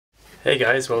Hey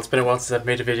guys, well it's been a while since I've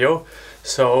made a video,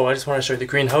 so I just want to show you the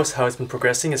greenhouse, how it's been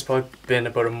progressing. It's probably been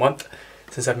about a month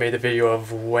since I've made the video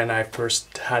of when I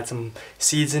first had some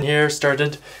seeds in here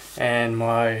started and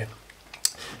my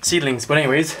seedlings. But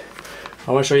anyways,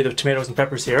 I want to show you the tomatoes and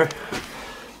peppers here.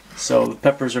 So the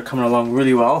peppers are coming along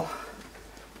really well.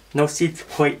 No seeds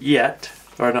quite yet,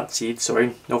 or not seeds,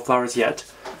 sorry, no flowers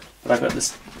yet. But I've got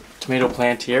this tomato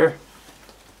plant here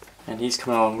and he's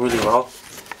coming along really well.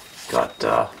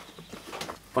 Got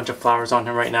bunch of flowers on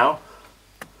him right now,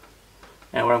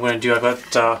 and what I'm going to do, I've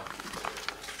got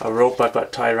a rope I've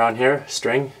got tied around here,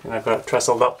 string, and I've got it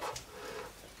trestled up,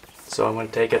 so I'm going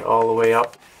to take it all the way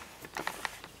up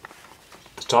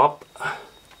the top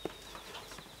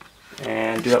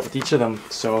and do that with each of them.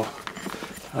 So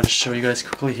I'll just show you guys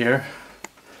quickly here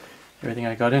everything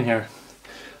I got in here.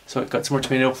 So I've got some more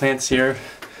tomato plants here,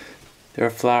 they're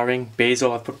flowering.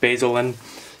 Basil, I've put basil in,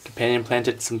 companion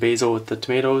planted some basil with the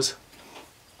tomatoes.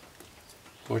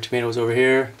 More tomatoes over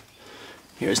here.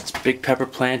 Here's this big pepper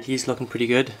plant, he's looking pretty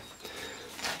good.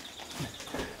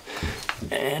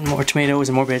 And more tomatoes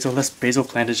and more basil. This basil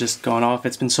plant has just gone off.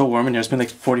 It's been so warm in here, it's been like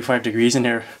 45 degrees in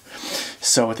here.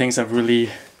 So things have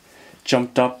really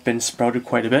jumped up and sprouted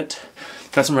quite a bit.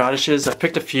 Got some radishes, I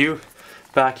picked a few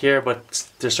back here, but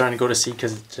they're starting to go to seed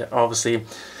because obviously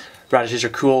radishes are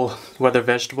cool weather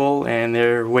vegetable and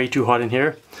they're way too hot in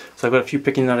here. So I've got a few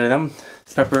pickings out of them.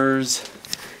 Peppers,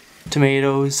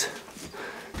 tomatoes,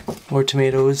 more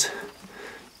tomatoes,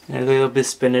 and a little bit of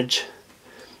spinach,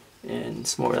 and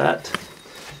some more of that.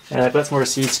 And I've got some more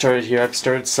seeds started here. I've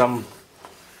started some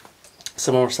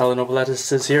more Salanova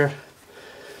lettuces here,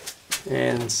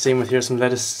 and same with here, some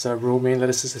lettuce, romaine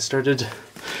lettuces I started.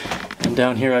 And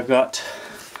down here I've got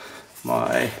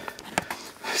my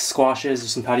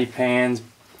squashes, some patty pans,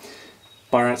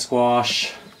 butternut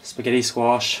squash, spaghetti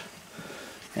squash,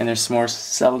 and there's some more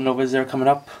Salanovas there coming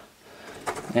up.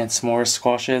 And some more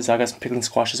squashes. I got some pickling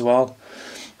squash as well.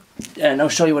 And I'll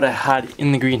show you what I had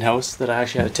in the greenhouse that I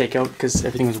actually had to take out because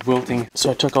everything was wilting.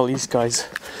 So I took all these guys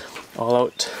all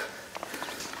out.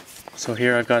 So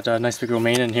here I've got a nice big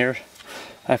romaine in here.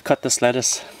 I've cut this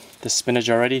lettuce, this spinach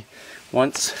already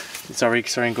once. It's already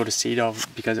starting to go to seed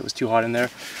because it was too hot in there.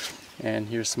 And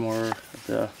here's some more of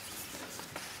the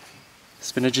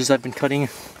spinaches I've been cutting.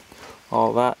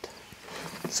 All that.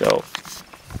 So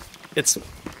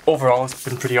overall it's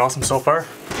been pretty awesome so far.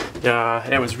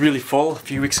 It was really full a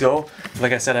few weeks ago.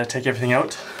 Like I said, I had to take everything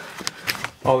out.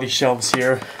 All these shelves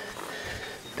here,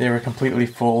 they were completely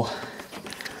full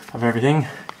of everything.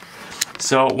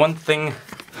 So one thing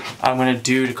I'm going to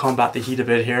do to combat the heat a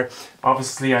bit here,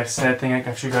 obviously I think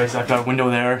I've shown you guys, I've got a window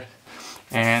there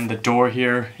and the door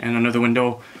here and another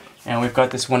window, and we've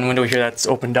got this one window here that's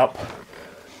opened up.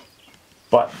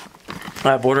 But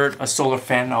I've ordered a solar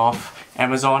fan off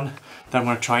Amazon that I'm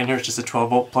going to try in here. It's just a 12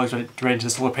 volt, plugs right into the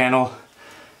solar panel.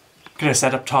 Gonna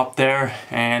set up top there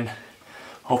and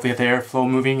hopefully have the airflow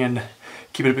moving and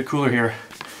keep it a bit cooler here.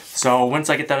 So once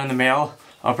I get that in the mail,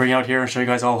 I'll bring it out here and show you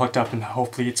guys all hooked up, and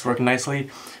hopefully it's working nicely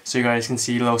so you guys can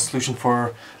see a little solution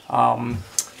for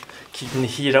keeping the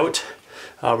heat out.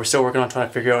 We're still working on trying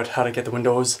to figure out how to get the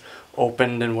windows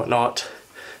opened and whatnot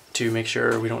to make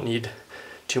sure we don't need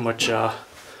too much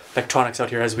electronics out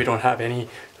here, as we don't have any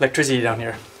electricity down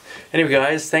here. Anyway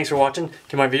guys, thanks for watching.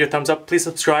 Give my video a thumbs up, please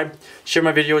subscribe, share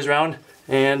my videos around,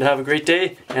 and have a great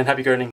day and happy gardening.